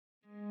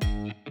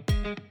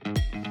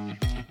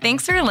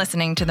Thanks for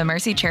listening to the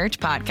Mercy Church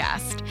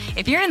podcast.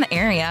 If you're in the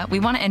area, we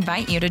want to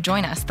invite you to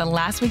join us the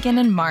last weekend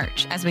in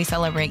March as we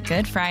celebrate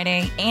Good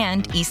Friday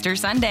and Easter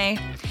Sunday.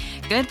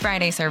 Good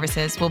Friday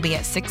services will be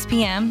at 6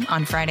 p.m.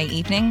 on Friday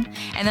evening,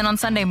 and then on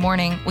Sunday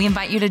morning, we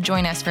invite you to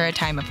join us for a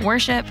time of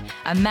worship,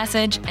 a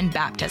message, and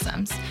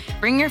baptisms.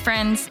 Bring your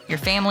friends, your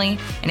family,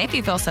 and if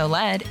you feel so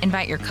led,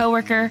 invite your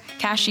coworker,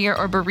 cashier,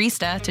 or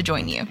barista to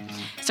join you.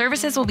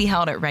 Services will be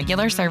held at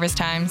regular service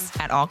times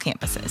at all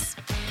campuses.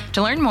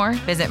 To learn more,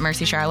 visit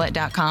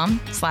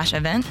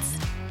mercycharlotte.com/events.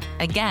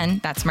 Again,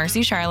 that's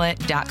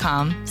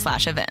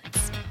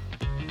mercycharlotte.com/events.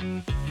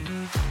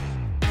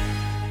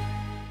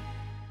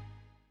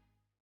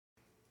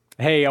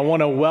 Hey, I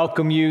want to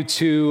welcome you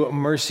to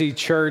Mercy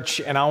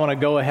Church, and I want to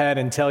go ahead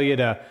and tell you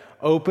to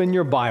open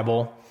your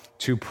Bible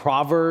to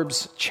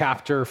Proverbs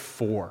chapter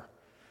 4.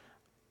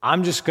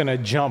 I'm just going to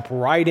jump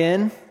right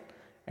in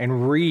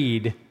and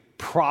read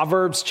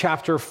Proverbs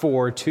chapter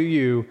 4 to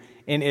you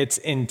in its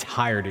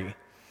entirety.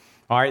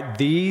 All right,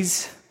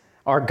 these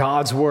are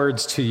God's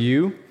words to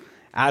you.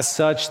 As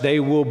such, they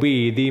will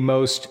be the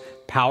most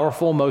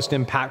powerful, most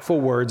impactful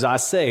words I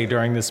say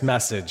during this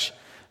message.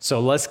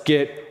 So let's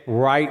get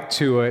right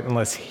to it and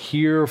let's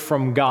hear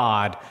from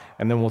God,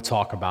 and then we'll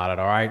talk about it,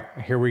 all right?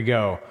 Here we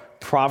go.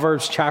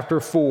 Proverbs chapter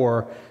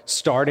 4,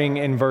 starting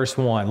in verse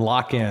 1.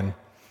 Lock in.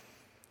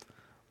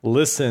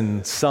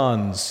 Listen,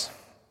 sons,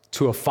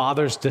 to a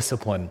father's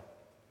discipline,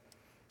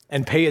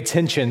 and pay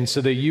attention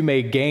so that you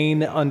may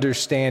gain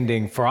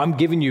understanding, for I'm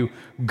giving you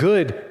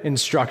good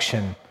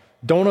instruction.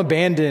 Don't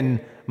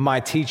abandon my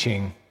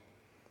teaching.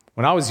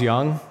 When I was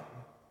young,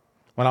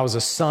 when I was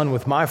a son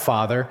with my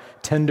father,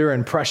 tender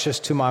and precious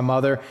to my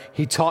mother,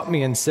 he taught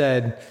me and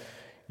said,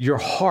 your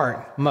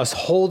heart must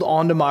hold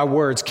on to my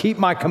words. Keep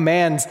my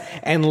commands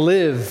and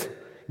live.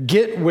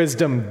 Get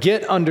wisdom,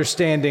 get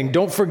understanding.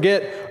 Don't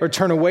forget or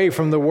turn away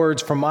from the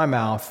words from my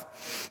mouth.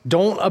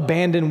 Don't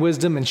abandon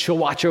wisdom, and she'll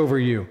watch over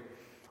you.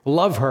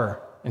 Love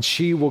her, and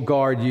she will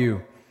guard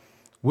you.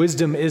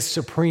 Wisdom is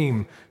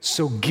supreme,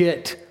 so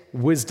get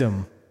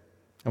wisdom.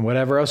 And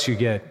whatever else you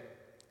get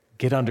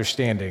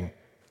understanding.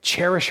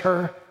 Cherish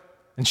her,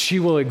 and she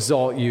will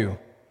exalt you.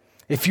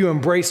 If you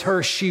embrace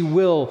her, she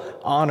will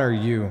honor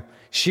you.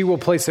 She will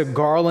place a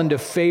garland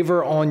of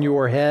favor on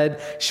your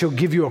head. She'll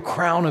give you a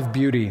crown of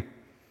beauty.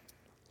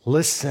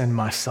 Listen,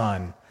 my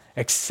son,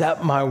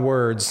 accept my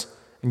words,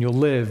 and you'll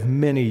live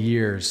many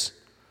years.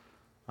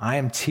 I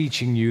am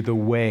teaching you the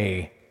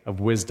way of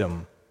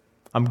wisdom.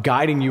 I'm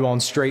guiding you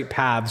on straight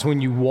paths.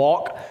 When you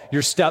walk,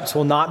 your steps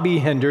will not be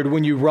hindered.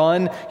 When you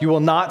run, you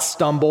will not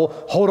stumble.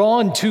 Hold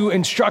on to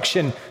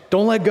instruction.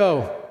 Don't let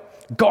go.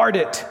 Guard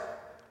it,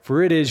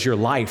 for it is your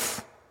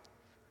life.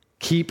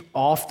 Keep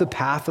off the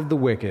path of the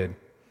wicked.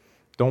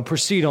 Don't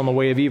proceed on the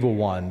way of evil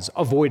ones.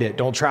 Avoid it.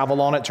 Don't travel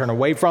on it. Turn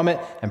away from it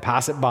and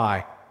pass it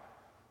by.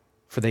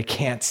 For they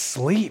can't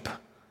sleep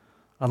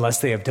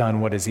unless they have done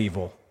what is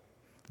evil.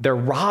 They're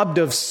robbed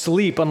of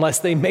sleep unless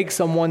they make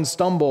someone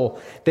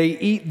stumble. They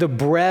eat the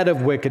bread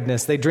of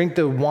wickedness. They drink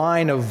the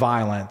wine of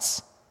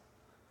violence.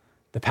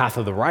 The path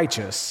of the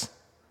righteous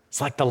is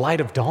like the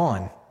light of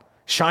dawn,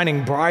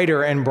 shining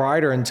brighter and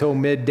brighter until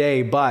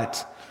midday.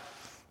 But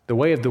the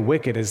way of the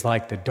wicked is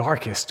like the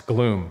darkest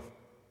gloom.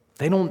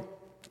 They don't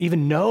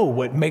even know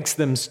what makes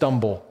them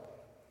stumble.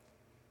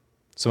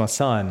 So my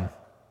son,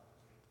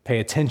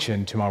 pay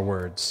attention to my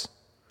words.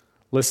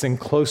 Listen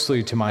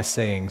closely to my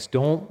sayings.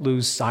 Don't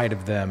lose sight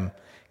of them.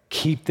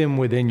 Keep them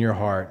within your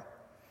heart,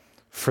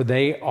 for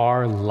they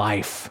are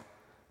life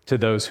to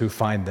those who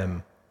find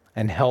them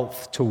and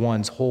health to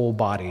one's whole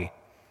body.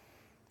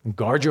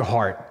 Guard your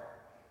heart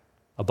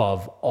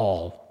above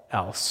all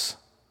else,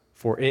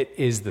 for it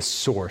is the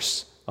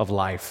source of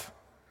life.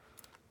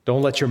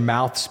 Don't let your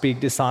mouth speak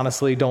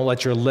dishonestly. Don't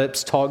let your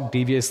lips talk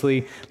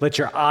deviously. Let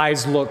your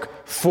eyes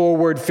look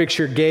forward. Fix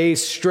your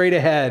gaze straight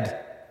ahead.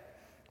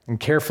 And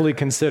carefully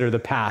consider the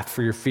path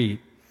for your feet,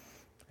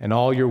 and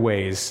all your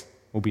ways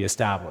will be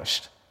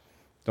established.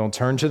 Don't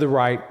turn to the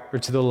right or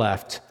to the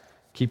left.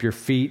 Keep your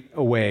feet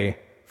away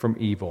from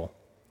evil.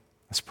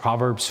 That's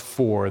Proverbs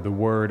 4, the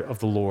word of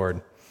the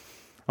Lord.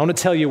 I want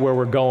to tell you where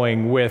we're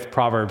going with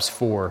Proverbs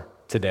 4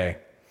 today.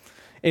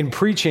 In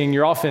preaching,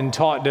 you're often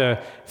taught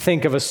to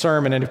think of a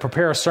sermon and to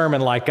prepare a sermon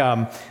like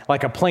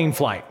a plane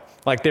flight.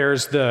 Like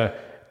there's the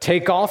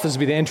takeoff, this would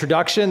be the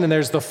introduction, then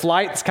there's the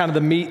flight, it's kind of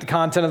the meat, the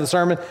content of the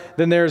sermon,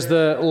 then there's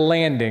the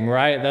landing,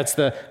 right? That's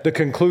the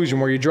conclusion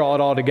where you draw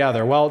it all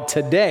together. Well,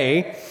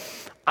 today,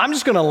 I'm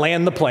just going to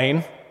land the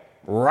plane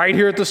right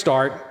here at the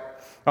start,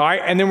 all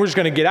right? And then we're just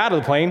going to get out of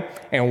the plane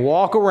and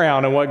walk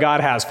around in what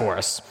God has for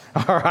us,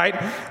 all right?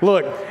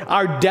 Look,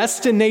 our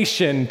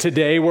destination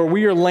today, where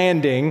we are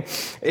landing,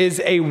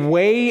 is a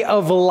way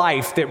of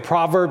life that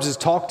Proverbs is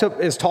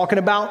talking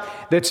about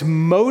that's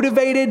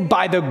motivated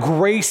by the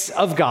grace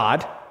of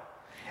God,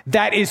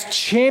 that is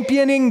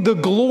championing the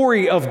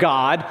glory of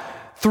God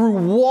through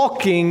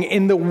walking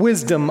in the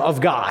wisdom of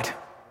God.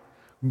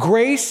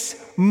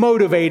 Grace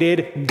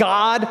motivated,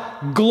 God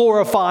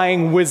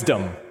glorifying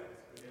wisdom.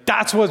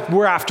 That's what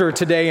we're after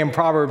today in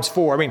Proverbs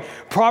 4. I mean,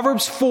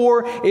 Proverbs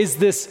 4 is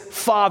this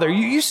father.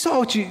 You saw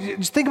what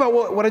just think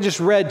about what I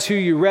just read to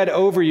you, read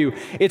over you.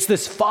 It's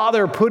this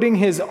father putting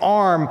his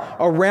arm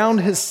around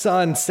his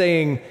son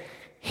saying,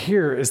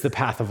 here is the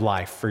path of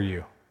life for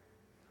you.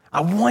 I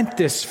want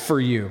this for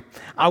you.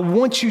 I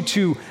want you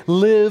to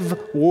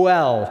live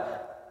well.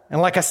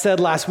 And like I said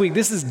last week,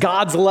 this is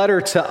God's letter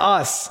to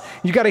us.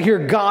 You got to hear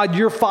God,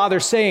 your Father,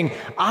 saying,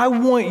 I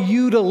want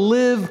you to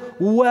live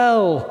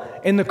well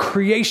in the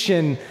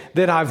creation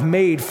that I've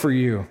made for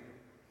you.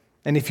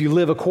 And if you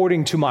live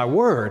according to my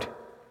word,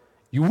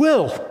 you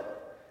will.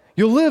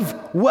 You'll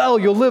live well,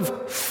 you'll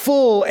live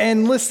full,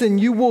 and listen,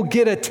 you will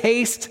get a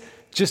taste,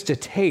 just a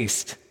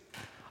taste,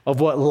 of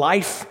what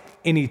life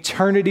in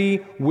eternity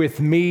with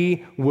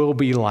me will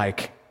be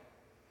like.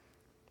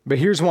 But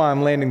here's why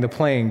I'm landing the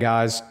plane,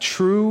 guys.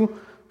 True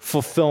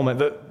fulfillment,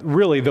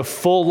 the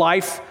full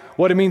life,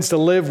 what it means to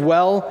live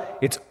well,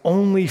 it's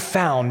only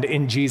found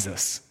in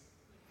Jesus.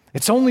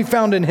 It's only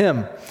found in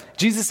him.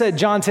 Jesus said,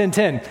 John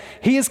 10:10,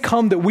 he has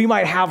come that we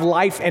might have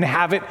life and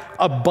have it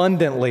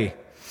abundantly.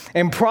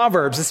 And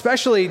Proverbs,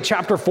 especially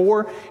chapter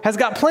 4, has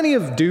got plenty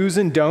of do's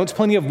and don'ts,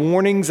 plenty of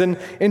warnings and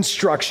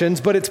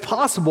instructions, but it's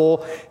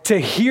possible to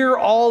hear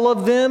all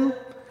of them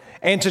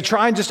and to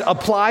try and just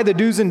apply the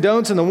do's and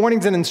don'ts and the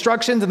warnings and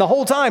instructions and the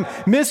whole time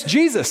miss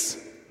Jesus.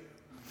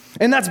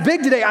 And that's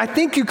big today. I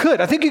think you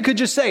could. I think you could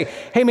just say,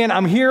 hey man,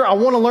 I'm here. I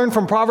want to learn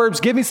from Proverbs.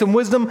 Give me some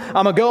wisdom.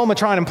 I'm going to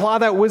try and apply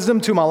that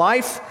wisdom to my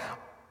life.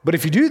 But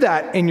if you do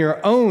that in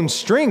your own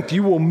strength,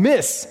 you will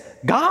miss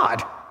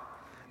God.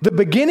 The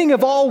beginning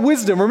of all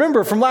wisdom,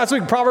 remember from last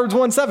week, Proverbs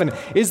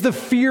 1:7, is the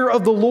fear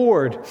of the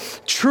Lord.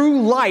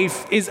 True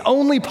life is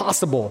only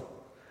possible.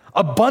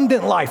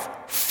 Abundant life,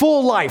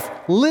 full life,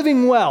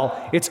 living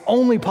well, it's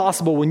only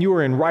possible when you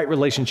are in right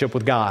relationship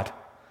with God.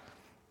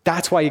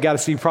 That's why you got to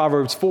see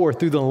Proverbs 4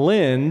 through the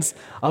lens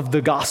of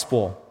the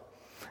gospel.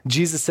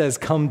 Jesus says,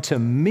 come to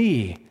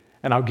me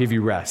and I'll give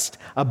you rest.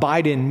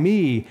 Abide in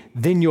me,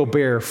 then you'll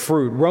bear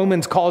fruit.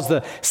 Romans calls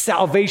the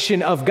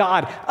salvation of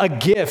God a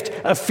gift.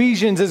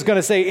 Ephesians is going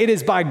to say it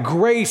is by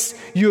grace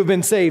you have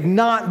been saved,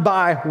 not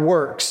by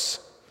works.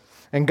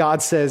 And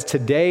God says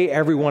today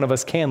every one of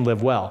us can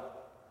live well.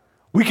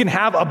 We can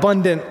have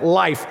abundant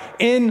life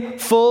in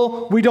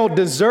full. We don't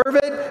deserve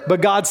it,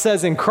 but God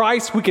says in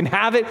Christ we can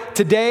have it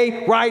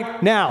today,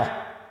 right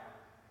now.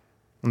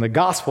 And the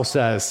gospel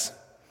says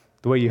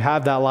the way you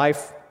have that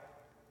life,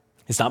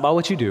 it's not by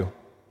what you do,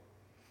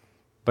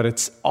 but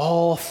it's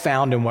all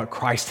found in what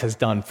Christ has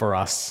done for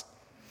us.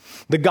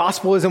 The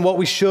gospel isn't what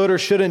we should or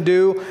shouldn't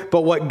do,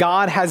 but what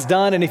God has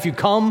done. And if you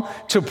come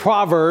to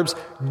Proverbs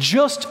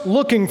just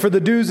looking for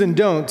the do's and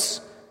don'ts,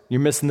 you're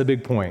missing the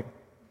big point.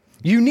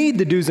 You need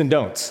the do's and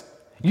don'ts.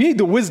 You need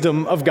the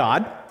wisdom of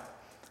God,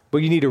 but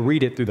you need to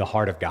read it through the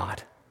heart of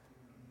God.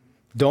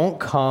 Don't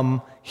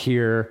come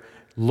here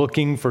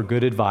looking for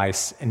good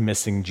advice and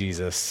missing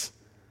Jesus.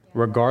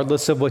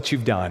 Regardless of what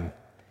you've done,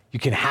 you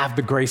can have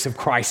the grace of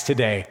Christ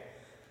today.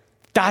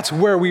 That's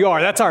where we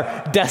are. That's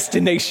our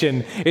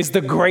destination, is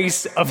the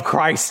grace of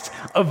Christ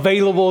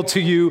available to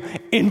you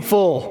in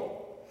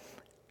full.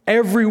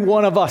 Every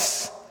one of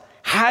us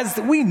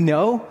we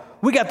know,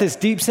 we got this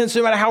deep sense,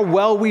 no matter how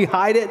well we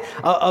hide it,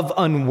 of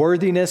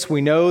unworthiness.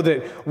 We know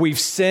that we've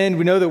sinned.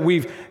 We know that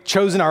we've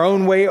chosen our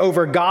own way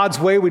over God's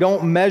way. We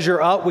don't measure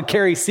up. We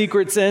carry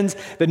secret sins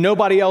that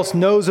nobody else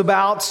knows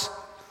about.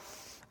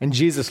 And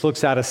Jesus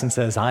looks at us and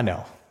says, I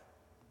know,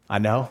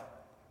 and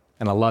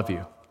I love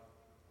you,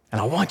 and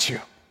I want you.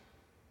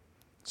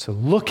 So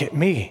look at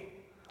me,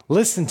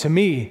 listen to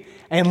me,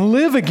 and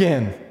live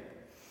again.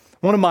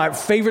 One of my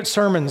favorite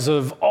sermons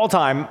of all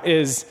time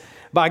is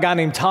by a guy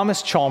named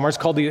Thomas Chalmers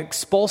called The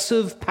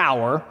Expulsive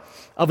Power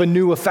of a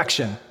New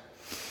Affection.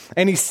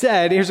 And he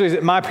said,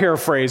 here's my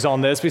paraphrase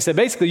on this. He said,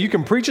 basically, you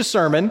can preach a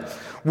sermon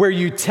where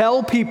you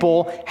tell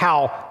people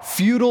how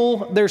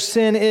futile their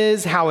sin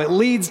is, how it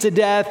leads to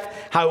death,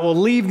 how it will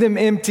leave them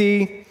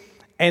empty,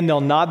 and they'll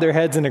nod their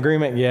heads in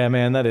agreement. Yeah,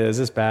 man,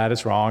 it's bad,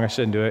 it's wrong, I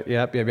shouldn't do it.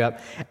 Yep.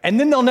 And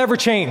then they'll never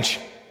change.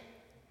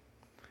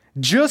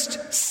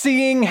 Just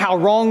seeing how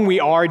wrong we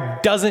are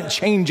doesn't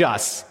change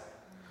us.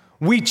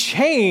 We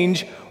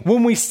change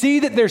when we see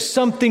that there's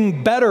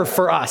something better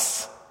for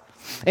us.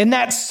 And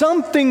that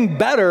something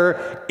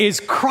better is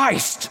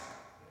Christ.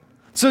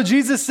 So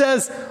Jesus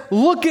says,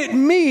 look at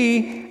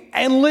me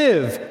and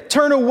live.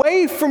 Turn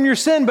away from your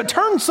sin, but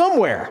turn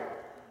somewhere.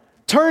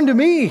 Turn to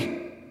me.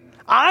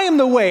 I am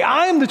the way.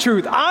 I am the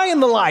truth. I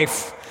am the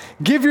life.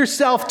 Give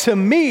yourself to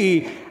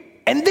me,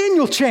 and then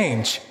you'll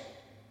change.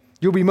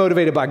 You'll be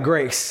motivated by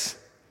grace.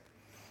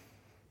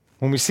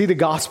 When we see the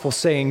gospel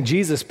saying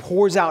Jesus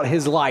pours out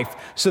his life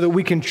so that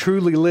we can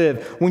truly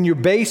live, when you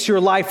base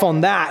your life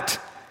on that,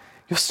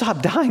 you'll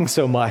stop dying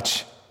so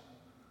much.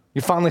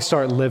 You finally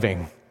start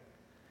living.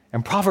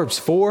 And Proverbs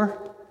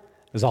 4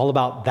 is all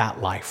about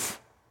that life,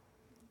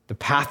 the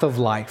path of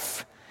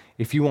life.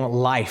 If you want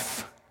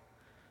life,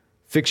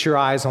 fix your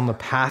eyes on the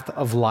path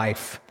of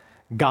life.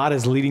 God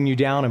is leading you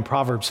down in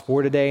Proverbs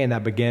 4 today, and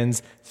that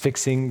begins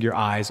fixing your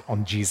eyes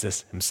on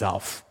Jesus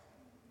himself.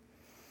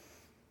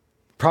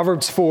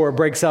 Proverbs 4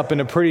 breaks up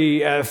into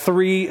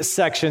three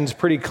sections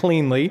pretty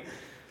cleanly.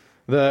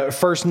 The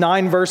first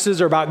 9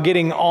 verses are about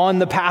getting on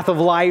the path of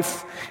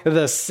life.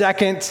 The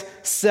second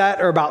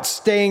set are about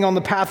staying on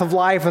the path of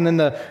life. And then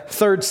the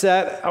third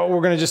set, we're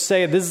going to just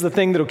say this is the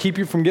thing that'll keep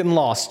you from getting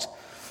lost.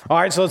 All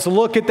right, so let's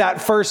look at that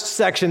first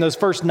section, those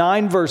first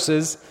 9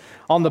 verses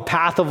on the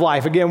path of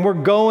life. Again, we're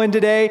going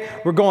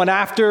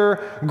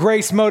after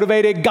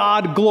grace-motivated,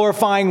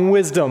 God-glorifying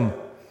wisdom.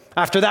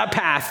 After that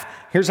path,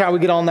 here's how we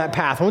get on that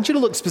path. I want you to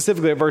look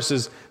specifically at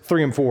verses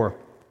 3 and 4.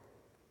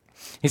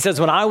 He says,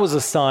 when I was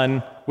a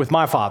son with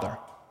my father,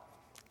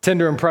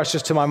 tender and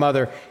precious to my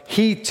mother,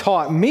 he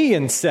taught me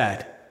and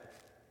said,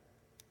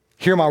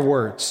 hear my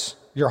words.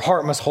 Your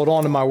heart must hold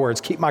on to my words.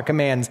 Keep my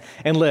commands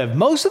and live.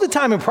 Most of the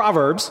time in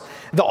Proverbs,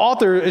 the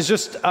author is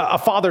just a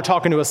father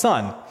talking to a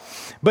son.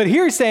 But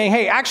here he's saying,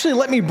 hey, actually,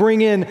 let me bring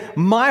in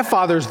my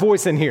father's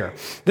voice in here.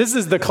 This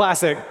is the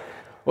classic,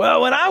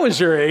 well, when I was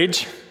your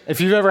age, if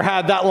you've ever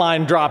had that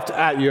line dropped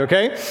at you,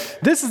 okay?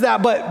 This is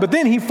that, but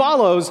then he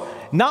follows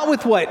not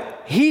with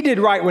what he did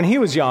right when he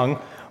was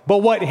young, but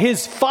what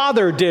his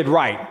father did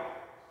right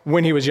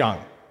when he was young.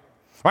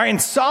 All right,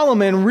 and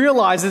Solomon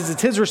realizes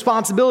it's his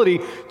responsibility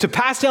to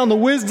pass down the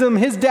wisdom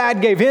his dad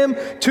gave him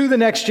to the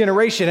next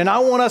generation. And I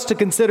want us to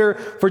consider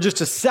for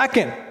just a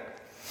second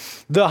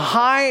the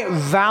high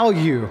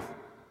value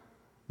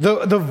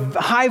the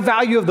high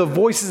value of the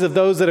voices of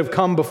those that have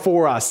come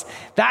before us.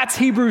 That's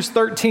Hebrews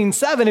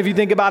 13:7, if you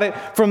think about it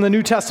from the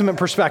New Testament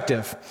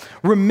perspective.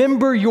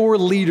 Remember your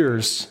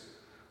leaders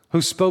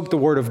who spoke the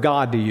word of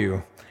God to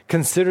you.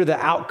 Consider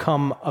the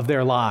outcome of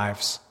their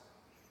lives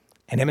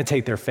and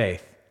imitate their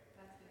faith.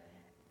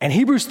 And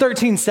Hebrews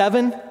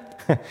 13:7,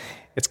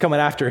 it's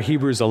coming after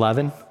Hebrews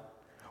 11,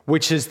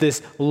 which is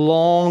this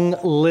long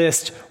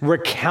list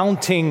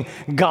recounting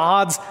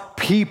God's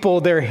people,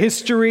 their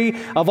history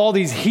of all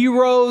these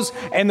heroes.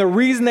 And the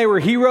reason they were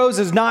heroes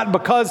is not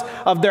because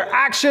of their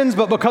actions,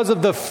 but because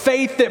of the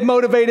faith that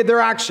motivated their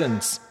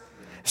actions.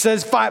 It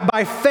says,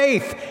 by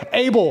faith,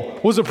 Abel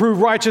was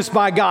approved righteous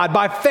by God.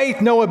 By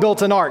faith, Noah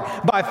built an ark.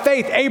 By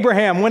faith,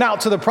 Abraham went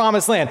out to the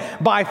promised land.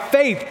 By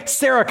faith,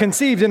 Sarah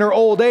conceived in her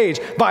old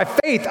age. By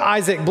faith,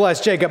 Isaac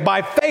blessed Jacob.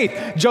 By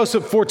faith,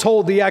 Joseph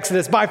foretold the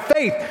Exodus. By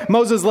faith,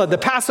 Moses led the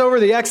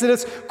Passover, the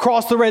Exodus,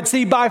 crossed the Red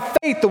Sea. By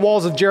faith, the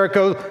walls of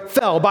Jericho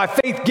fell. By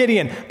faith,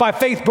 Gideon. By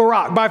faith,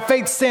 Barak. By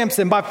faith,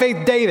 Samson. By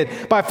faith,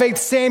 David. By faith,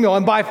 Samuel.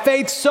 And by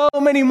faith, so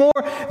many more.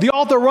 The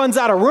author runs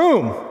out of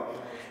room.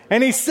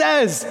 And he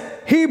says,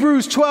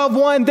 Hebrews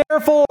 12:1,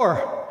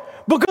 therefore,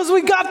 because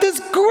we got this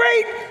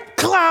great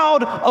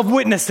cloud of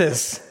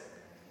witnesses.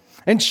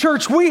 And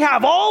church, we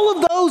have all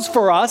of those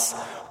for us,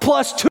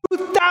 plus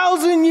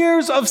 2,000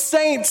 years of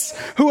saints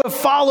who have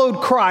followed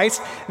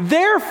Christ.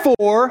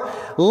 Therefore,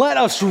 let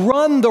us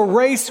run the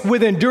race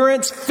with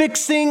endurance,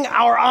 fixing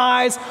our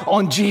eyes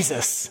on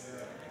Jesus,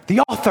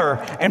 the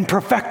author and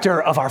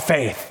perfecter of our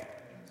faith.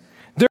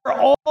 They're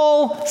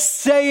all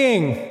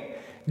saying,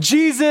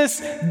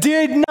 Jesus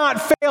did not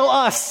fail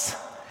us,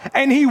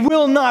 and he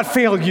will not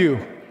fail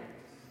you.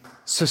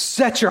 So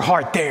set your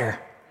heart there.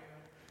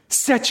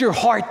 Set your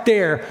heart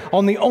there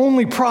on the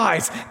only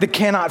prize that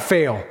cannot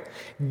fail.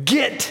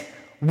 Get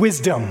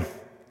wisdom.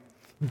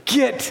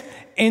 Get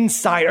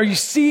insight. Are you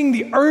seeing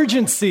the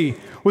urgency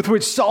with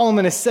which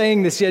Solomon is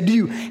saying this yet? Do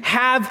you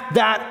have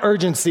that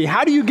urgency?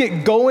 How do you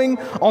get going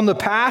on the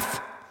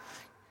path?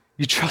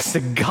 You trust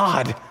that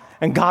God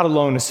and God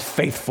alone is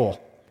faithful.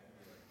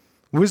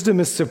 Wisdom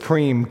is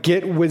supreme.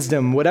 Get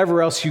wisdom.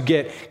 Whatever else you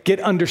get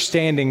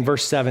understanding,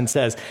 verse 7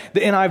 says.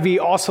 The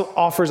NIV also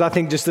offers, I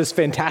think, just this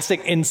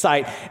fantastic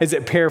insight as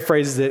it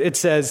paraphrases it. It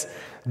says,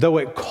 though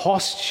it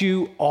costs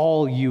you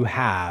all you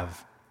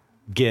have,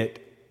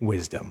 get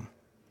wisdom.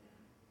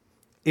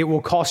 It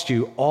will cost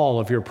you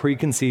all of your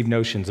preconceived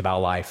notions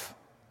about life,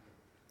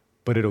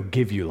 but it'll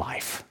give you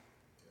life.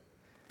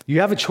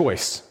 You have a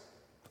choice.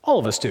 All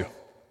of us do.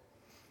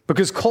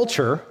 Because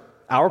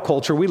our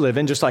culture we live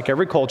in, just like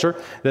every culture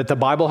that the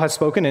Bible has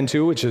spoken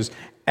into, which is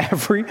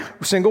every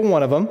single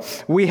one of them,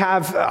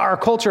 our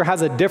culture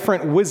has a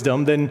different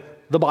wisdom than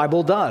the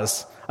Bible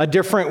does, a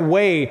different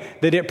way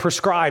that it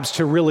prescribes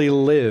to really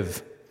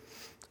live.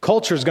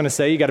 Culture is going to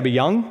say you got to be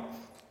young,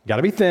 you got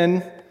to be thin,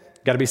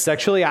 you got to be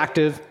sexually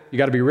active, you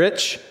got to be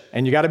rich,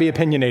 and you got to be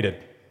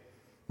opinionated,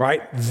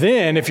 right?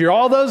 Then, if you're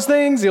all those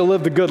things, you'll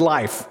live the good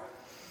life.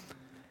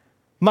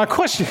 My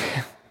question,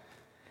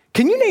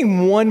 can you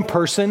name one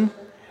person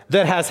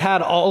that has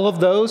had all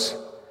of those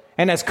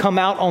and has come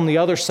out on the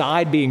other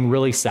side being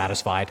really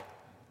satisfied?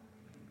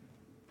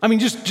 I mean,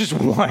 just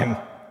one.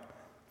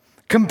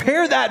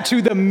 Compare that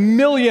to the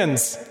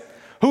millions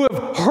who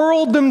have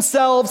hurled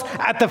themselves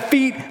at the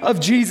feet of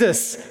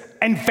Jesus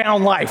and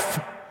found life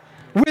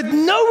with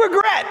no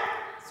regret.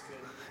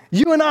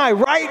 You and I,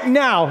 right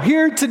now,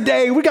 here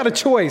today, we got a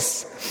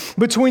choice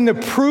between the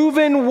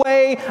proven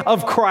way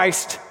of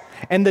Christ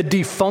and the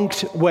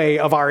defunct way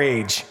of our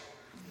age.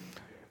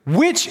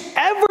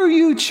 Whichever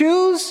you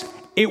choose,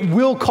 it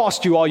will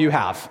cost you all you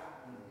have.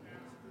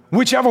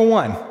 Whichever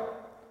one.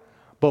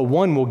 But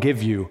one will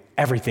give you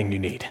everything you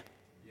need.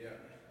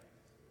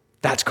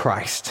 That's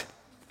Christ.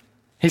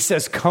 He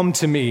says, come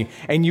to me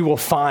and you will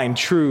find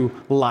true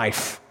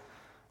life.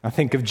 I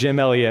think of Jim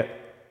Elliot,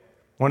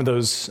 one of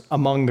those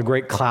among the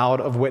great cloud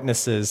of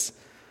witnesses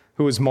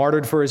who was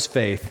martyred for his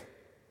faith.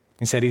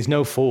 He said, he's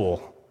no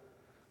fool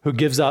who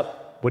gives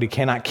up what he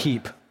cannot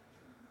keep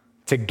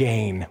to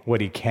gain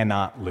what he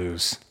cannot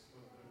lose.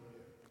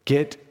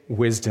 Get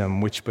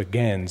wisdom, which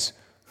begins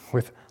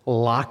with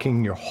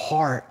locking your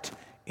heart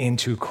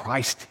into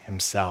Christ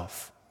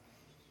himself.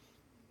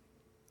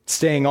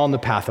 Staying on the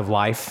path of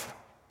life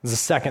is the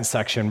second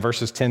section,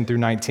 verses 10 through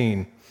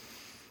 19.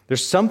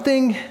 There's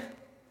something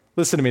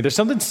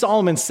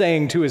Solomon's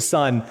saying to his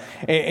son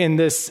in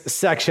this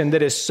section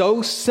that is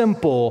so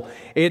simple,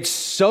 it's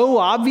so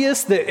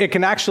obvious that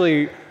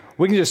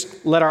we can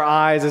just let our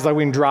eyes, it's like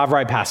we can drive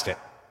right past it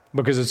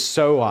because it's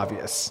so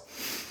obvious.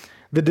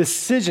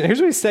 Here's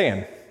what he's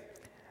saying.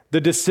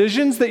 The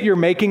decisions that you're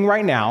making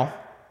right now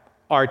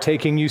are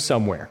taking you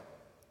somewhere.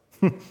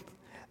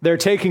 They're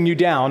taking you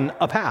down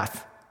a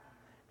path.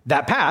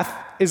 That path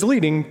is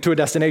leading to a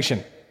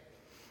destination.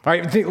 All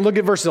right, look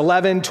at verses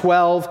 11,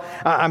 12.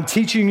 I'm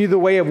teaching you the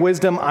way of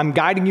wisdom. I'm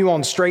guiding you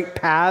on straight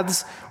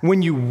paths.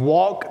 When you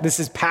walk, this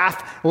is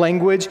path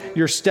language,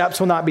 your steps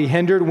will not be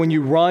hindered. When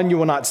you run, you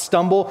will not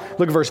stumble.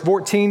 Look at verse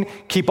 14.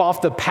 Keep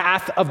off the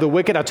path of the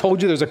wicked. I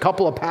told you there's a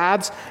couple of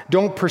paths.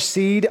 Don't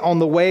proceed on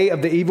the way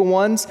of the evil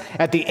ones.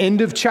 At the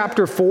end of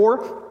chapter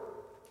 4,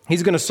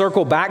 he's going to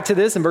circle back to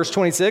this in verse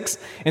 26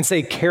 and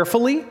say,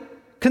 carefully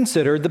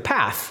consider the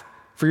path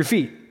for your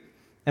feet,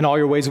 and all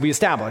your ways will be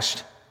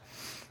established.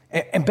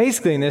 And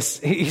basically in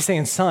this, he's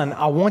saying, son,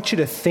 I want you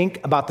to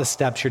think about the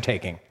steps you're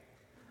taking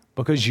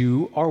because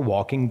you are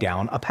walking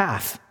down a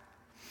path.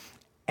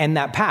 And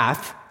that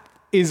path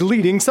is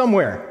leading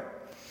somewhere.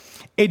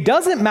 It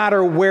doesn't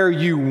matter where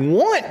you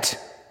want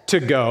to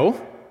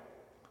go,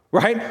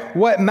 right?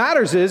 What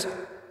matters is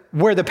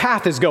where the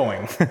path is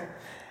going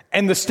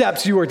and the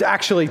steps you are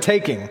actually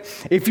taking.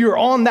 If you're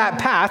on that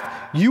path,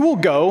 you will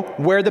go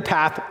where the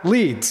path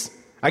leads.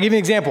 I'll give you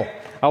an example.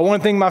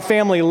 One thing my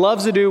family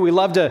loves to do, we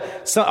love to,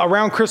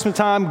 around Christmas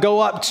time, go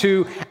up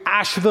to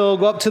Asheville,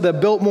 go up to the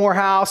Biltmore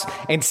House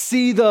and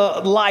see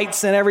the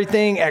lights and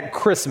everything at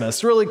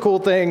Christmas. Really cool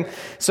thing.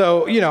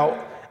 So,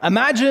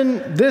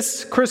 imagine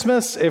this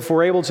Christmas, if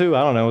we're able to,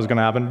 I don't know what's going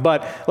to happen,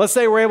 but let's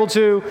say we're able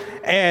to,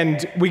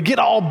 and we get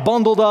all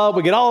bundled up,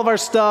 we get all of our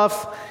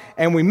stuff,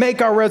 and we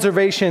make our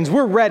reservations,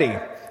 we're ready.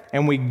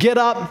 And we get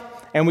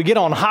up, and we get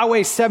on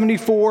Highway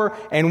 74,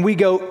 and we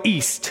go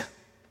east.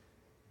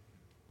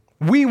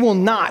 We will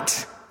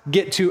not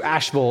get to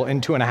Asheville in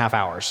 2.5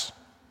 hours.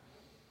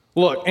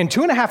 Look, in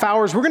 2.5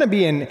 hours, we're going to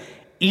be in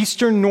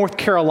eastern North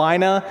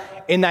Carolina,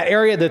 in that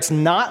area that's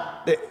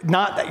not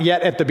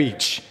yet at the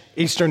beach,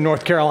 eastern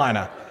North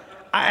Carolina.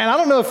 And I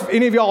don't know if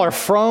any of y'all are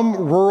from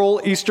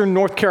rural eastern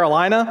North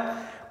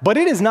Carolina, but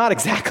it is not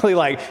exactly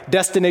like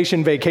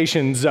destination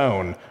vacation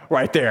zone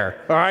right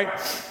there, all right?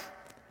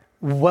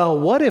 Well,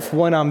 what if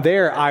when I'm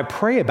there, I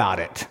pray about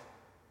it?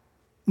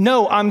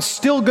 No, I'm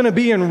still going to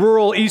be in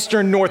rural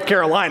eastern North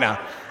Carolina.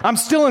 I'm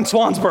still in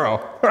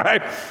Swansboro,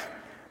 right?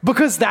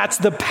 Because that's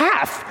the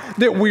path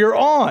that we're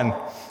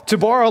on. To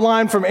borrow a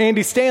line from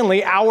Andy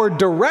Stanley, our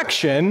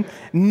direction,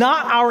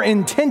 not our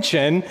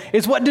intention,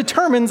 is what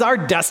determines our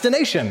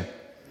destination.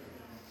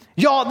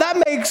 Y'all,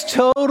 that makes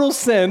total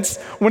sense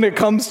when it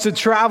comes to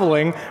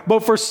traveling, but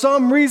for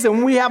some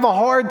reason, we have a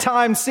hard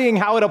time seeing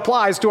how it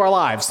applies to our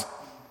lives.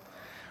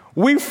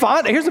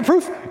 Here's the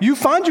proof. You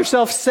find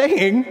yourself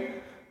saying,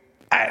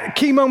 at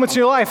key moments in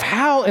your life,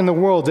 how in the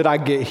world did I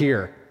get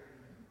here?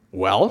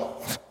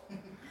 Well,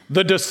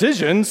 the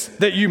decisions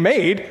that you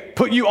made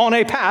put you on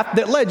a path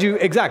that led you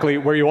exactly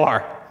where you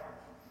are.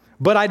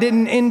 But I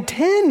didn't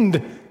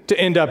intend to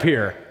end up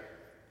here.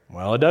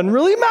 Well, it doesn't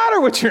really matter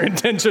what your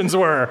intentions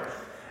were,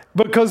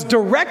 because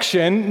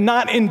direction,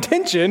 not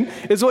intention,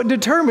 is what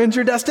determines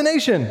your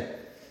destination.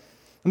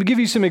 Let me give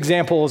you some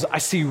examples I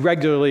see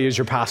regularly as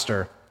your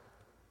pastor.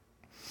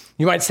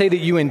 You might say that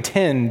you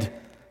intend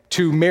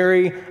to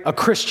marry a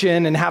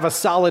Christian and have a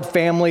solid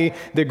family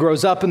that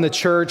grows up in the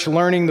church,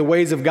 learning the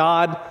ways of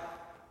God,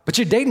 but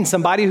you're dating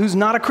somebody who's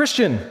not a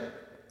Christian.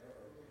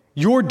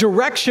 Your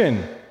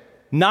direction,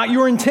 not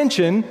your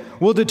intention,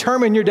 will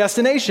determine your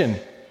destination.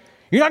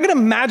 You're not going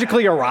to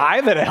magically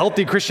arrive at a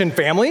healthy Christian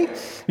family.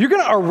 You're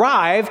going to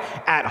arrive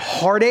at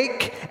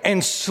heartache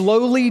and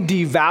slowly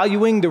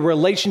devaluing the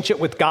relationship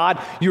with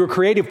God you were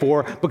created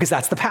for, because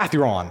that's the path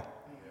you're on.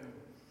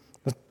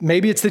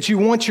 Maybe it's that you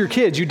want your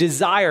kids, you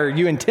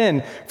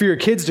intend for your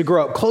kids to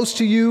grow up close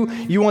to you.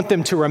 You want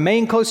them to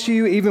remain close to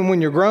you even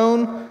when you're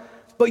grown.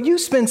 But you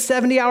spend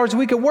 70 hours a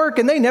week at work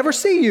and they never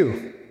see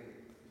you.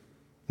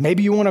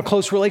 Maybe you want a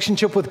close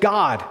relationship with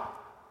God,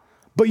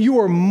 but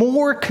you are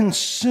more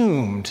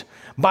consumed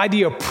by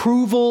the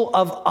approval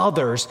of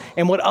others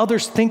and what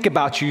others think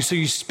about you. So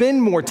you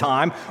spend more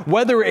time,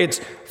 whether it's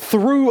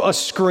through a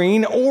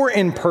screen or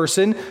in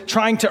person,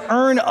 trying to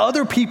earn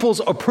other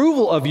people's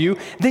approval of you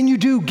than you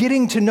do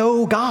getting to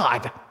know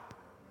God.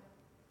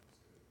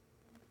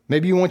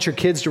 Maybe you want your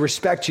kids to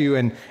respect you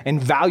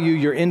and value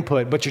your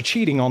input, but you're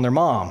cheating on their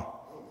mom.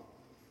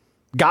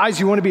 Guys,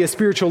 you want to be a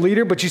spiritual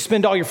leader, but you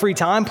spend all your free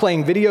time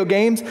playing video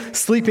games,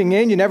 sleeping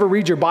in, you never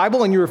read your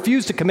Bible, and you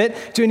refuse to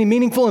commit to any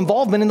meaningful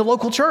involvement in the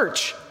local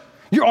church.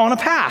 You're on a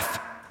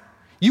path.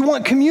 You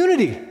want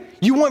community.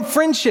 You want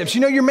friendships. You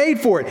know you're made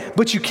for it,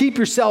 but you keep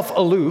yourself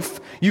aloof.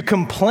 You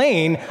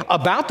complain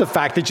about the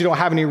fact that you don't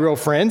have any real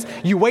friends.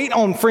 You wait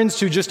on friends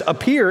to just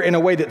appear in a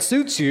way that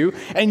suits you,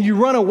 and you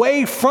run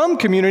away from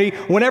community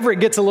whenever it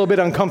gets a little bit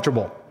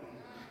uncomfortable.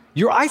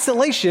 Your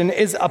isolation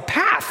is a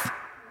path.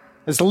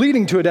 It's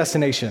leading to a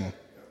destination.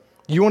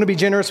 You want to be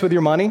generous with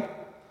your money,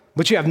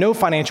 but you have no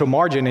financial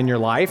margin in your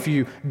life.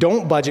 You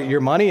don't budget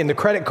your money, and the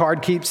credit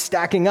card keeps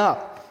stacking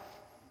up.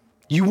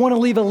 You want to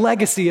leave a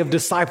legacy of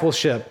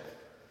discipleship,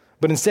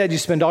 but instead you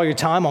spend all your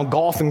time on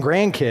golf and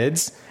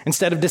grandkids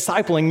instead of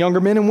discipling younger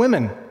men and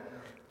women.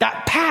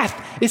 That path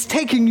is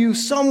taking you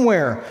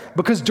somewhere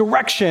because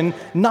direction,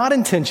 not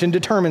intention,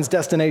 determines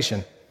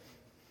destination.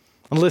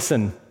 And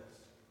listen,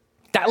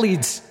 that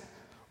leads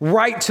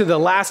right to the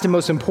last and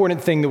most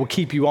important thing that will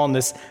keep you on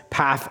this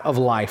path of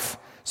life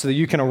so that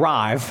you can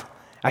arrive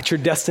at your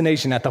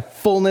destination, at the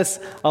fullness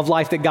of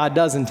life that God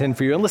does intend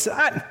for you. And listen,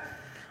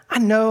 I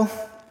know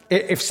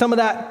if some of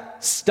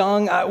that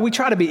stung, we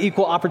try to be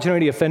equal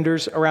opportunity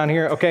offenders around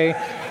here, okay?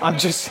 I'm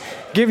just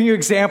giving you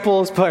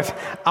examples, but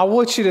I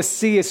want you to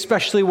see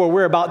especially where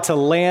we're about to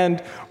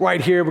land right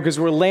here, because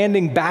we're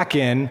landing back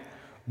in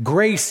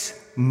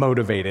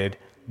grace-motivated,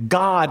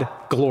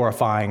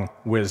 God-glorifying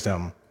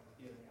wisdom.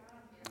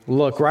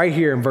 Look right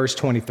here in verse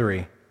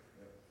 23,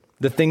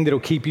 the thing that'll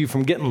keep you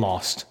from getting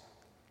lost,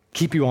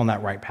 keep you on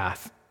that right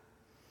path.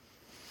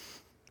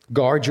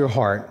 Guard your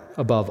heart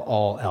above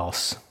all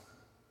else,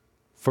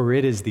 for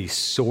it is the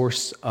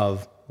source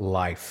of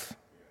life.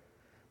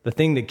 The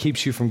thing that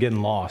keeps you from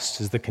getting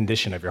lost is the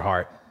condition of your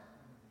heart.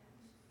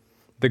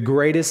 The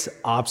greatest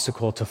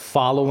obstacle to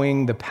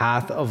following the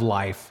path of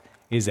life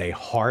is a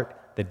heart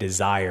that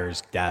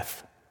desires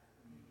death.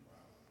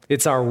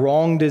 It's our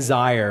wrong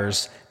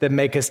desires that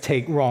make us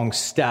take wrong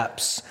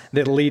steps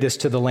that lead us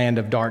to the land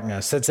of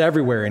darkness. That's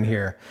everywhere in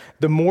here.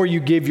 The more you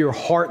give your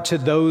heart to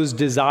those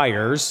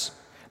desires,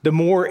 the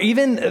more,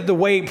 even the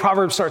way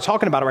Proverbs starts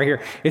talking about it right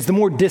here, is the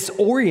more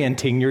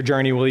disorienting your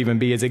journey will even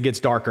be as it gets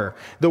darker.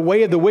 The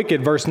way of the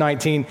wicked, verse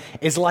 19,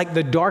 is like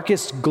the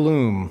darkest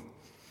gloom.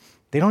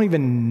 They don't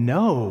even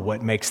know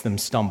what makes them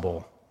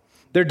stumble.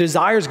 Their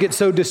desires get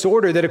so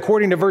disordered that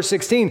according to verse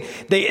 16,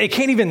 they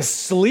can't even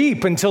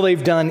sleep until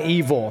they've done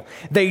evil.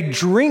 They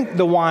drink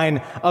the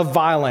wine of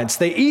violence.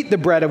 They eat the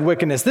bread of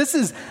wickedness. This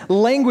is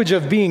language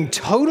of being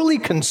totally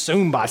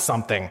consumed by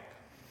something.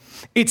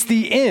 It's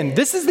the end.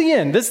 This is the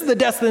end. This is the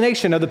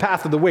destination of the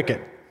path of the wicked.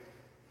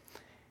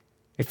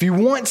 If you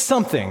want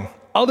something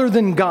other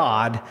than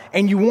God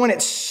and you want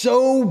it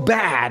so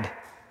bad,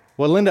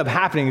 what'll end up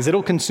happening is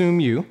it'll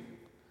consume you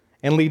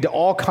and lead to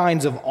all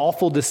kinds of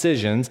awful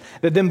decisions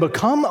that then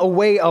become a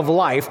way of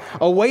life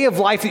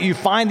that you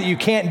find that you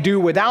can't do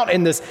without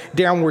in this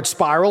downward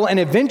spiral, and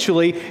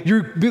eventually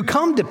you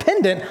become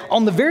dependent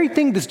on the very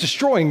thing that's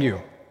destroying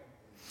you.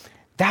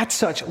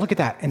 Look at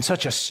that, in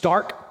such a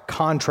stark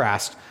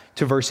contrast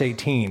to verse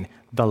 18,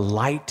 the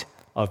light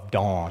of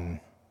dawn,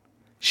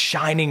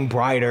 shining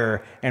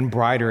brighter and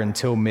brighter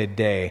until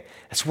midday.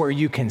 That's where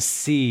you can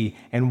see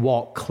and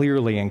walk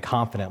clearly and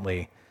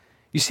confidently.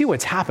 You see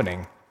what's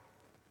happening.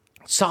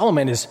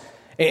 Solomon is,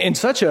 in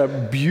such a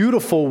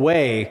beautiful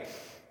way,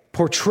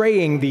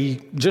 portraying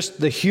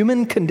the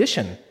human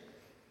condition.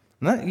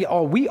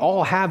 We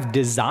all have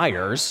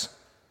desires.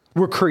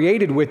 We're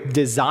created with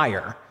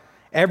desire.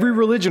 Every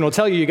religion will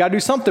tell you got to do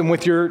something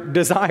with your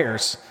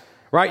desires,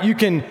 right? You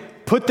can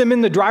put them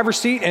in the driver's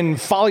seat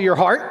and follow your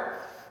heart,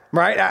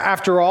 right?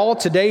 After all,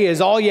 today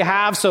is all you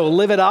have, so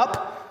live it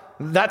up.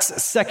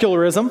 That's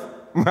secularism,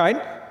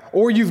 right?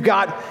 Or you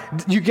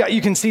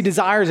can see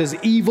desires as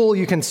evil.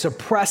 You can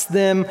suppress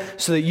them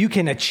so that you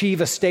can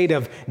achieve a state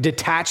of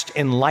detached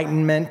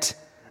enlightenment.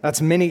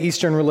 That's many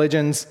Eastern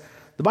religions.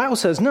 The Bible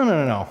says,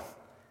 no.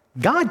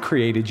 God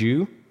created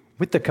you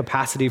with the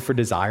capacity for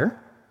desire.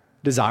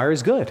 Desire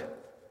is good.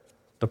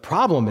 The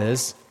problem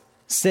is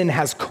sin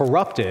has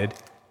corrupted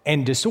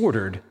and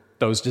disordered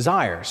those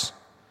desires.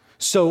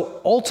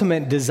 So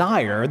ultimate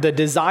desire, the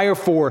desire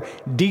for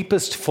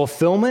deepest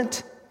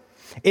fulfillment,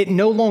 it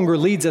no longer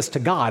leads us to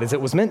God as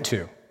it was meant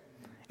to.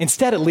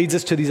 Instead, it leads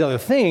us to these other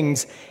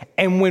things.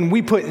 And when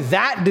we put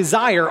that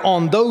desire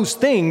on those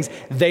things,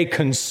 they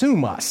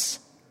consume us.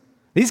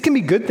 These can be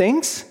good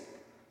things.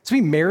 This can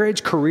be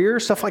marriage, career,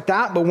 stuff like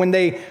that. But when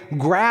they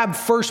grab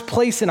first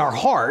place in our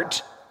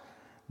heart,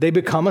 they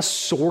become a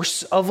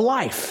source of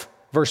life.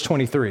 Verse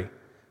 23,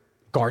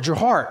 guard your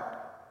heart,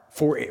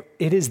 for it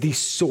is the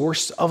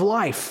source of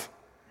life.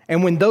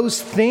 And when those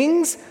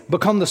things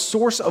become the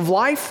source of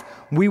life,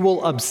 we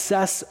will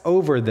obsess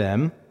over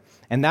them,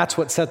 and that's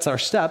what sets our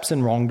steps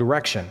in wrong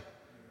direction.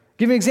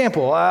 Give you an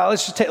example.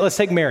 Let's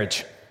take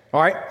marriage.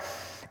 All right.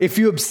 If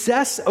you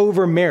obsess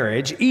over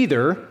marriage,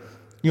 either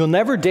you'll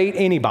never date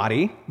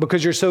anybody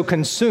because you're so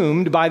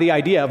consumed by the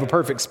idea of a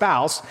perfect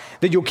spouse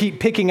that you'll keep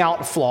picking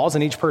out flaws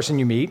in each person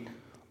you meet,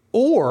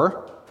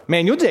 or,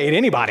 man, you'll date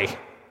anybody.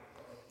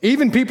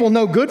 even people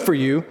no good for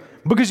you,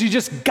 because you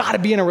just got to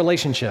be in a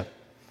relationship.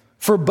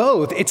 For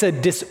both, it's a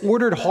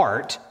disordered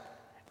heart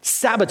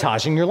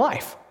sabotaging your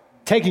life,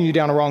 taking you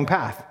down a wrong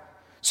path.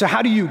 So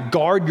how do you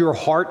guard your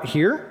heart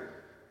here?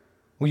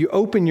 Well, you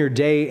open your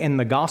day in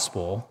the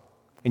gospel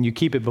and you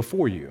keep it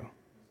before you.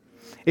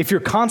 If you're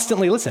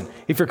constantly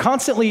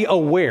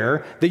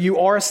aware that you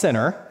are a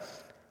sinner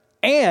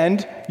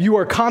and you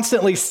are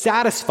constantly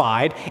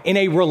satisfied in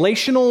a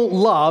relational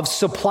love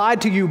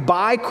supplied to you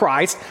by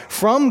Christ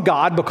from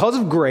God because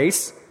of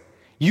grace,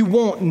 you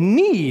won't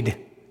need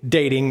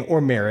dating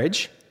or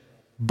marriage,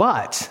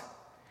 but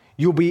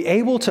you'll be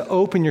able to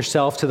open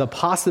yourself to the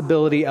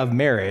possibility of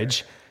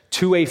marriage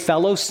to a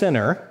fellow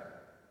sinner,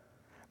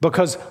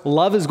 because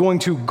love is going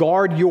to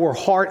guard your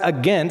heart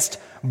against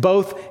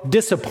both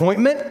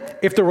disappointment.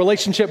 If the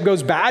relationship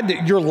goes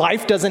bad, your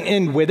life doesn't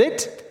end with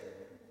it,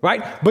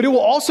 right? But it will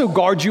also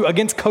guard you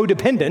against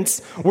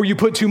codependence, where you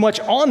put too much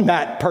on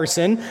that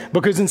person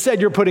because instead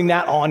you're putting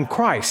that on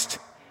Christ.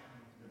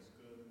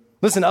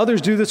 Listen,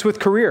 others do this with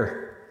career.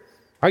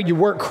 Right? You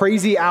work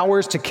crazy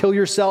hours to kill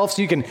yourself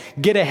so you can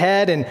get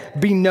ahead and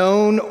be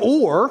known,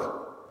 or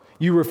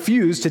you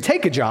refuse to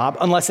take a job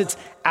unless it's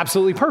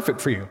absolutely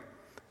perfect for you.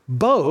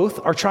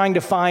 Both are trying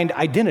to find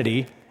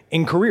identity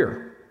in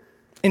career.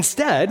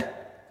 Instead,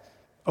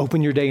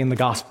 open your day in the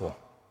gospel.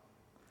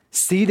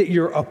 See that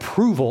your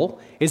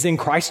approval is in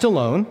Christ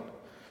alone,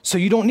 so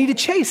you don't need to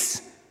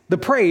chase the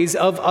praise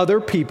of other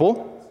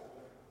people,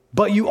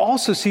 but you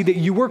also see that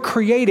you were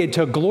created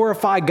to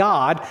glorify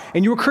God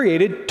and you were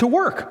created to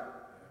work.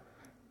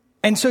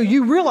 And so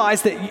you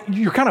realize that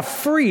you're kind of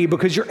free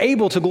because you're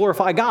able to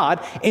glorify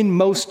God in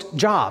most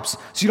jobs.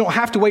 So you don't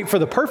have to wait for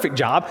the perfect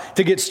job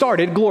to get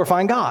started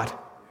glorifying God.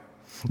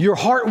 Your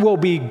heart will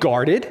be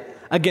guarded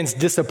against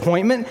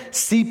disappointment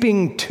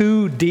seeping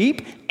too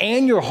deep,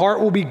 and your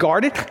heart will be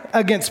guarded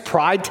against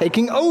pride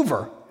taking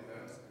over.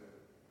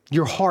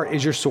 Your heart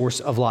is your source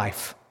of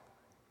life.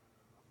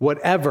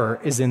 Whatever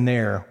is in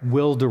there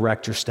will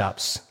direct your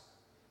steps,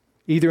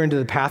 either into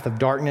the path of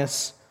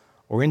darkness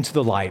or into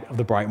the light of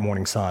the bright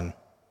morning sun.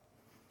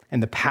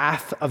 And the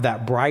path of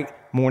that bright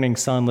morning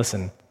sun,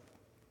 listen,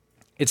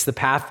 it's the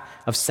path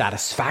of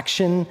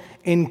satisfaction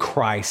in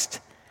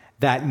Christ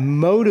that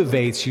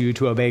motivates you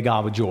to obey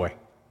God with joy.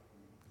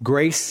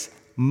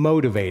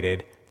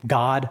 Grace-motivated,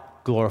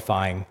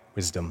 God-glorifying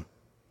wisdom.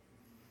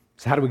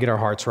 So how do we get our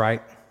hearts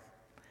right?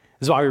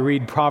 This is why we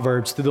read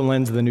Proverbs through the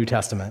lens of the New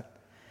Testament.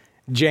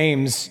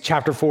 James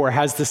chapter 4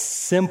 has this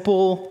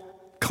simple,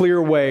 clear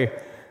way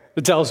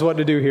to tell us what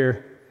to do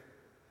here.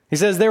 He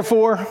says,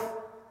 therefore,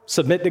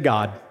 submit to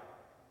God.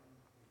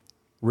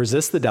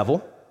 Resist the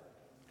devil,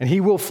 and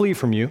he will flee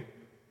from you.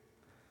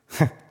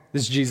 This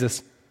is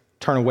Jesus.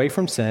 Turn away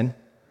from sin,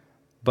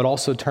 but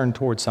also turn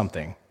towards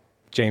something.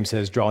 James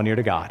says, draw near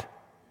to God,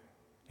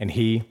 and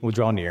he will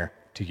draw near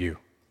to you.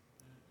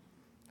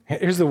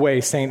 Here's the way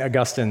St.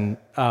 Augustine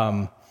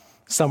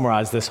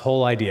summarized this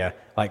whole idea.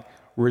 Like,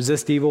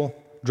 resist evil,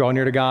 draw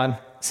near to God.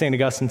 St.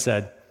 Augustine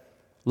said,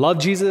 love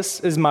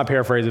Jesus, is my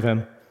paraphrase of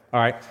him, all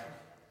right?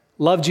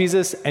 Love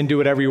Jesus and do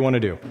whatever you want to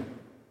do.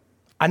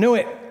 I know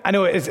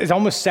it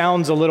almost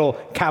sounds a little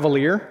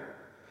cavalier,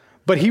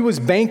 but he was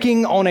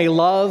banking on a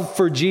love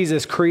for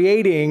Jesus,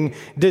 creating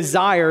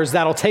desires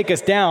that'll take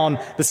us down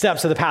the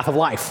steps of the path of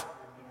life.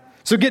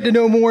 So get to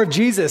know more of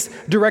Jesus.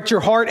 Direct your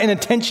heart and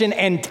attention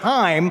and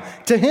time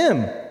to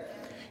him.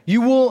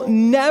 You will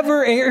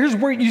never, here's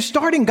where you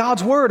start in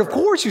God's word. Of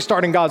course you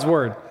start in God's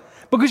word,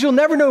 because you'll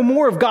never know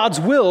more of God's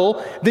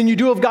will than you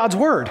do of God's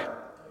word. All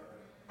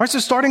right, so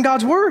start in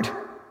God's word.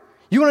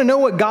 You want to know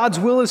what God's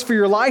will is for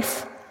your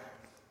life?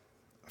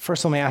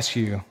 First, let me ask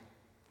you,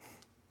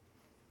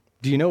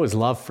 do you know his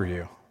love for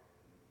you?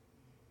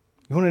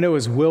 You want to know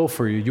his will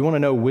for you? You want to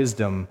know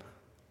wisdom?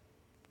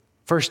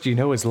 First, do you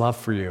know his love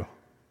for you?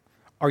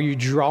 Are you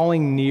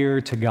drawing near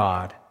to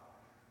God?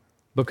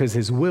 Because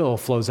his will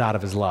flows out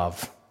of his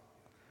love.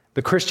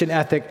 The Christian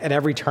ethic at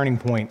every turning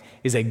point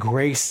is a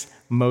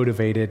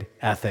grace-motivated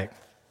ethic.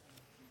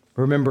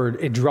 Remember,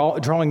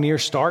 drawing near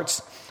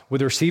starts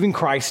with receiving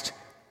Christ,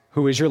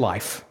 who is your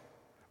life,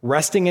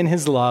 resting in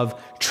his love,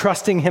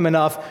 trusting him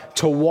enough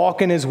to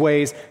walk in his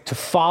ways, to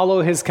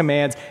follow his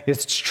commands.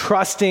 It's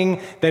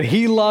trusting that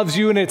he loves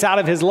you, and it's out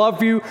of his love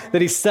for you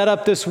that he set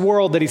up this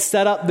world, that he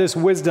set up this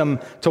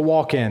wisdom to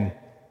walk in.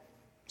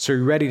 So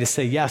you're ready to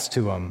say yes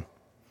to him.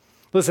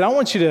 Listen, I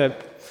want you to,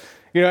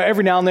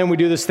 every now and then we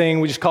do this thing,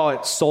 we just call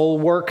it soul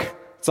work.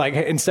 It's like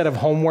instead of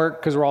homework,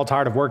 because we're all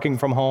tired of working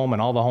from home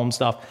and all the home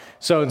stuff.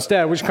 So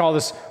instead, we just call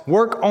this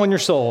work on your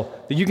soul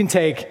that you can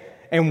take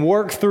and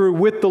work through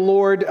with the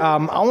Lord. I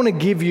want to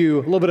give you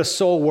a little bit of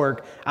soul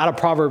work out of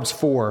Proverbs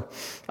 4.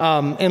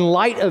 In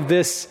light of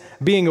this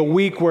being a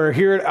week where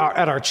here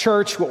at our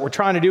church, what we're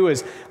trying to do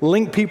is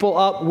link people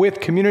up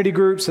with community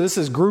groups. So this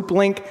is group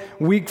link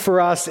week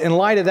for us. In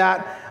light of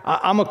that,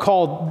 I'm going to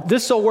call,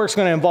 this soul work's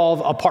going to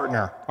involve a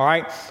partner, all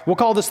right? We'll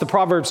call this the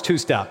Proverbs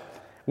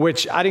 2-step,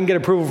 which I didn't get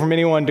approval from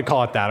anyone to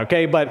call it that,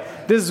 okay?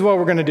 But this is what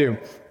we're going to do.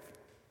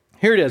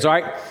 Here it is, all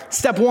right?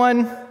 Step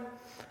 1,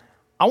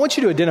 I want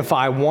you to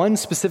identify one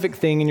specific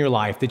thing in your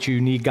life that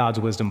you need God's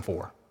wisdom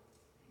for.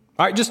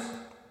 All right, just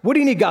what do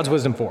you need God's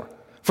wisdom for?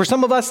 For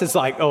some of us, it's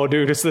like, oh,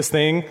 dude, it's this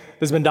thing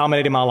that's been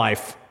dominating my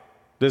life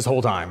this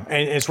whole time,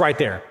 and it's right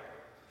there.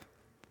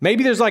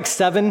 Maybe there's like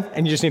 7,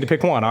 and you just need to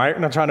pick one, all right?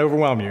 I'm not trying to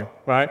overwhelm you,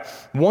 right?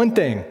 One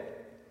thing.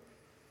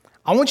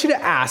 I want you to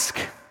ask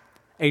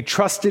a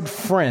trusted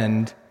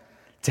friend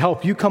to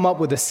help you come up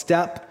with a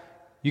step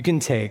you can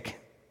take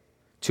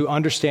to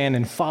understand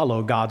and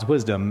follow God's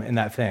wisdom in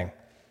that thing.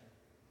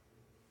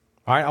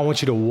 All right, I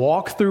want you to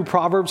walk through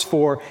Proverbs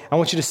 4. I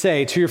want you to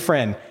say to your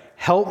friend,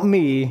 help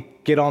me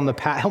get on the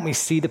path, help me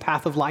see the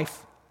path of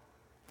life.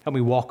 Help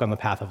me walk on the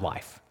path of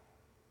life.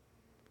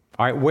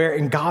 All right, where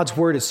in God's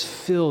word is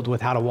filled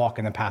with how to walk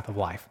in the path of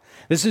life.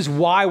 This is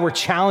why we're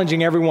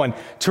challenging everyone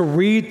to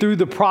read through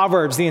the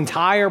Proverbs, the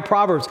entire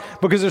Proverbs,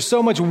 because there's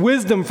so much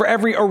wisdom for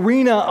every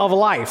arena of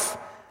life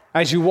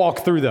as you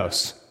walk through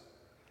those.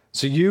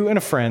 So you and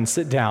a friend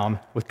sit down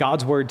with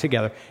God's word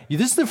together.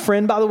 This is the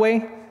friend, by the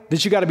way,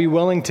 that you got to be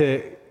willing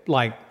to,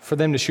 for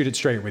them to shoot it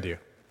straight with you,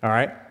 all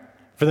right?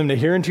 For them to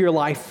hear into your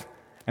life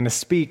and to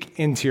speak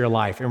into your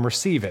life and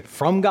receive it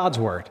from God's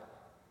word.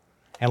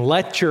 And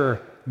let your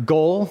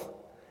goal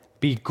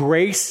be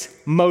grace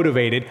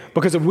motivated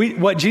because of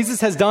what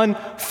Jesus has done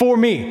for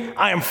me.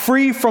 I am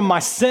free from my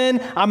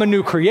sin. I'm a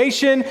new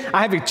creation.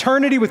 I have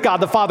eternity with God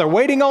the Father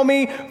waiting on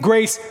me.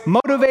 Grace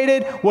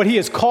motivated. What he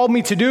has called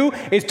me to do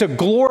is to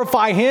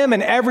glorify him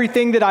in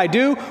everything that I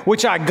do,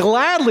 which I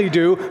gladly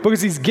do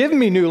because he's given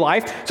me new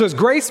life. So it's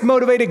grace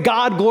motivated,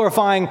 God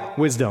glorifying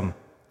wisdom.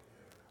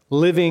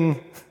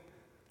 Living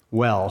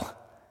well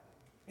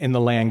in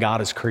the land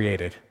God has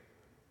created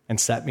and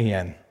set me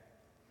in.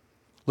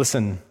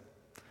 Listen,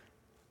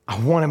 I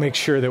want to make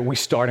sure that we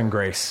start in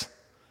grace.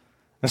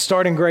 And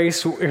start in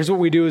grace, here's what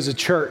we do as a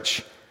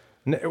church.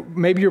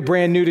 Maybe you're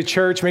brand new to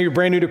church. Maybe you're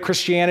brand new to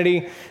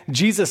Christianity.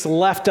 Jesus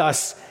left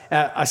us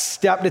a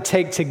step to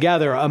take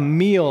together, a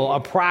meal,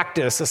 a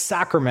practice, a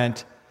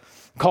sacrament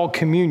called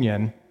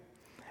communion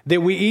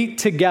that we eat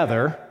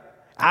together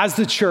as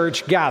the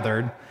church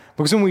gathered.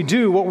 Because when we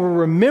do, what we're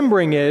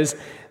remembering is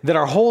that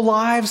our whole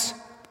lives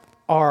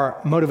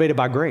are motivated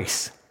by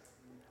grace,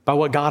 by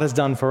what God has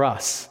done for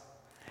us.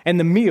 And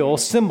the meal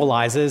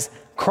symbolizes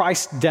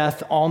Christ's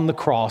death on the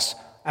cross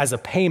as a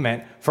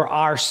payment for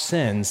our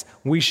sins.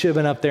 We should have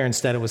been up there,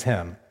 instead it was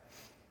him.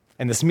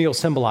 And this meal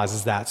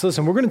symbolizes that. So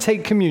listen, we're going to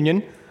take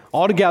communion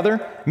all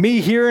together,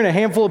 me here and a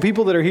handful of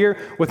people that are here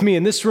with me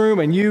in this room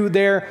and you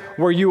there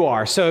where you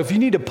are. So if you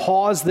need to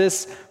pause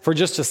this for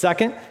just a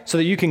second so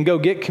that you can go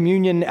get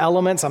communion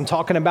elements, I'm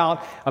talking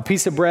about a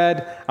piece of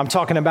bread. I'm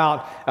talking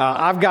about,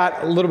 I've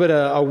got a little bit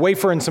of a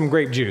wafer and some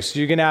grape juice.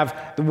 You can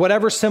have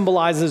whatever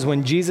symbolizes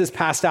when Jesus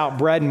passed out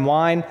bread and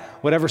wine,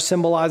 whatever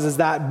symbolizes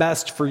that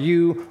best for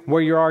you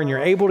where you are and you're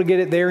able to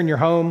get it there in your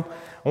home.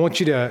 I want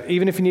you to,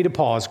 even if you need to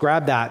pause,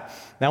 grab that.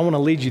 Now I want to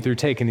lead you through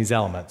taking these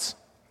elements.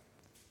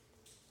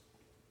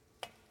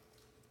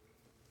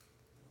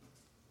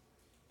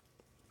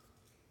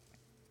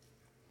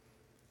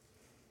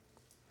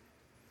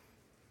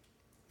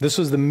 This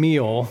was the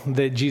meal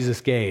that Jesus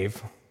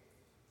gave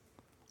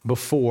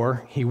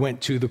before he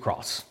went to the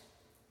cross.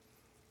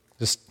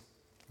 This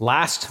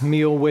last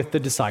meal with the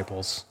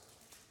disciples.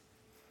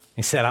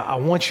 He said, I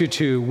want you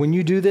to, when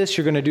you do this,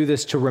 you're going to do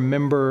this to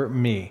remember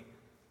me.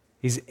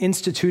 He's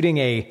instituting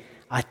a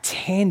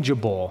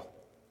tangible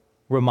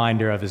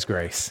reminder of his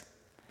grace.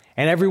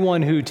 And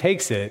everyone who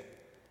takes it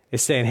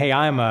is saying, hey,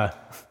 I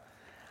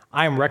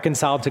am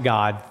reconciled to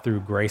God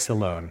through grace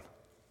alone.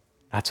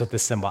 That's what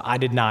this symbol. I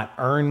did not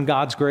earn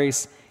God's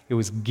grace. It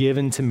was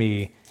given to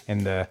me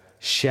in the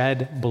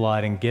shed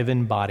blood and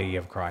given body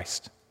of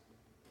Christ.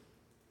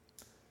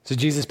 So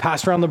Jesus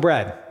passed around the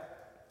bread.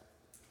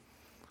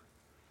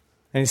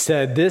 And he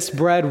said, this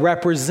bread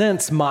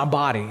represents my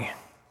body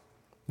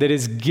that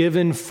is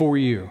given for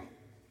you.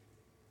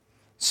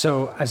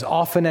 So as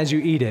often as you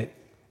eat it,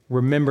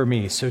 remember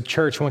me. So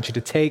church, I want you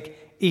to take,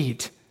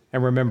 eat,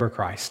 and remember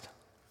Christ.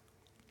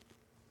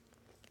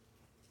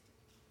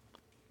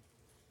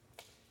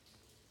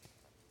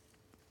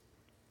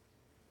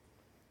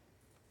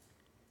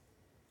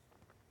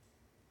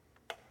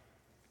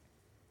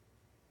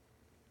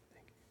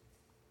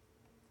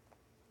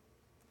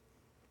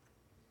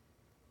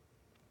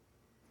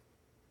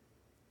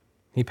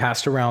 He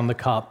passed around the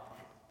cup.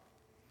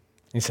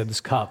 He said, this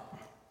cup,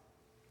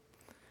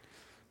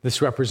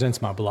 this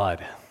represents my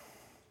blood.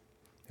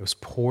 It was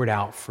poured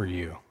out for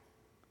you.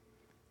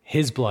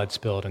 His blood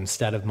spilled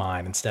instead of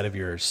mine, instead of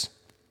yours.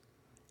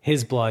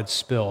 His blood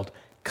spilled,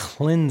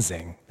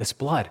 cleansing, this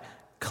blood,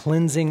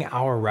 cleansing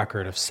our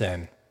record of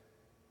sin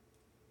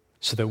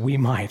so that we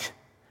might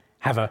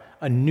have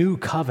a new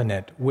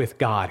covenant with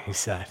God, he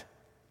said,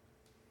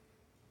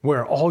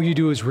 where all you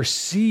do is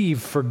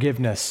receive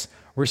forgiveness,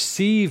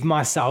 receive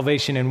my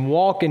salvation, and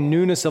walk in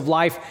newness of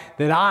life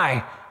that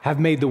I have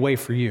made the way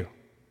for you.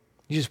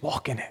 You just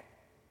walk in it.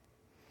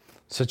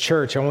 So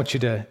church, I want you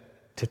to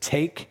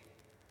take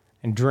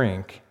and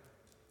drink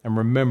and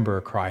remember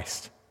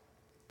Christ.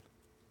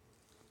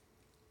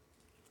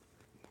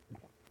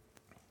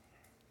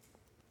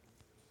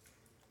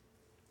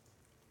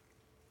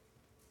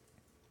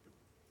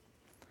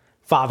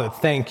 Father,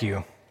 thank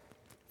you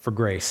for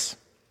grace.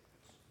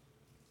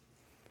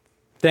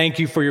 Thank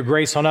you for your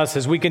grace on us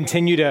as we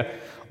continue to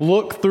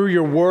look through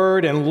your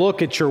word and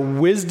look at your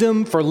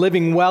wisdom for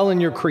living well in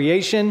your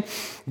creation.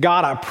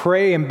 God, I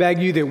pray and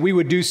beg you that we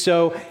would do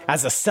so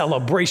as a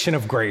celebration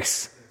of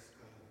grace.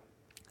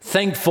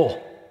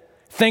 Thankful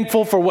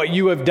for what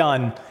you have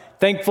done.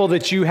 Thankful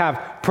that you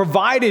have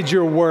provided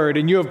your word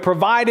and you have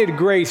provided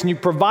grace and you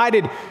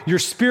provided your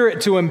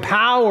spirit to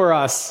empower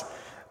us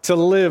to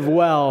live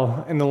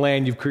well in the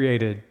land you've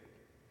created.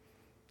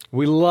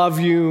 We love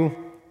you.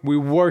 We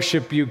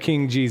worship you,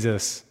 King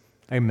Jesus.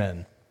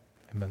 Amen.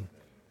 Amen.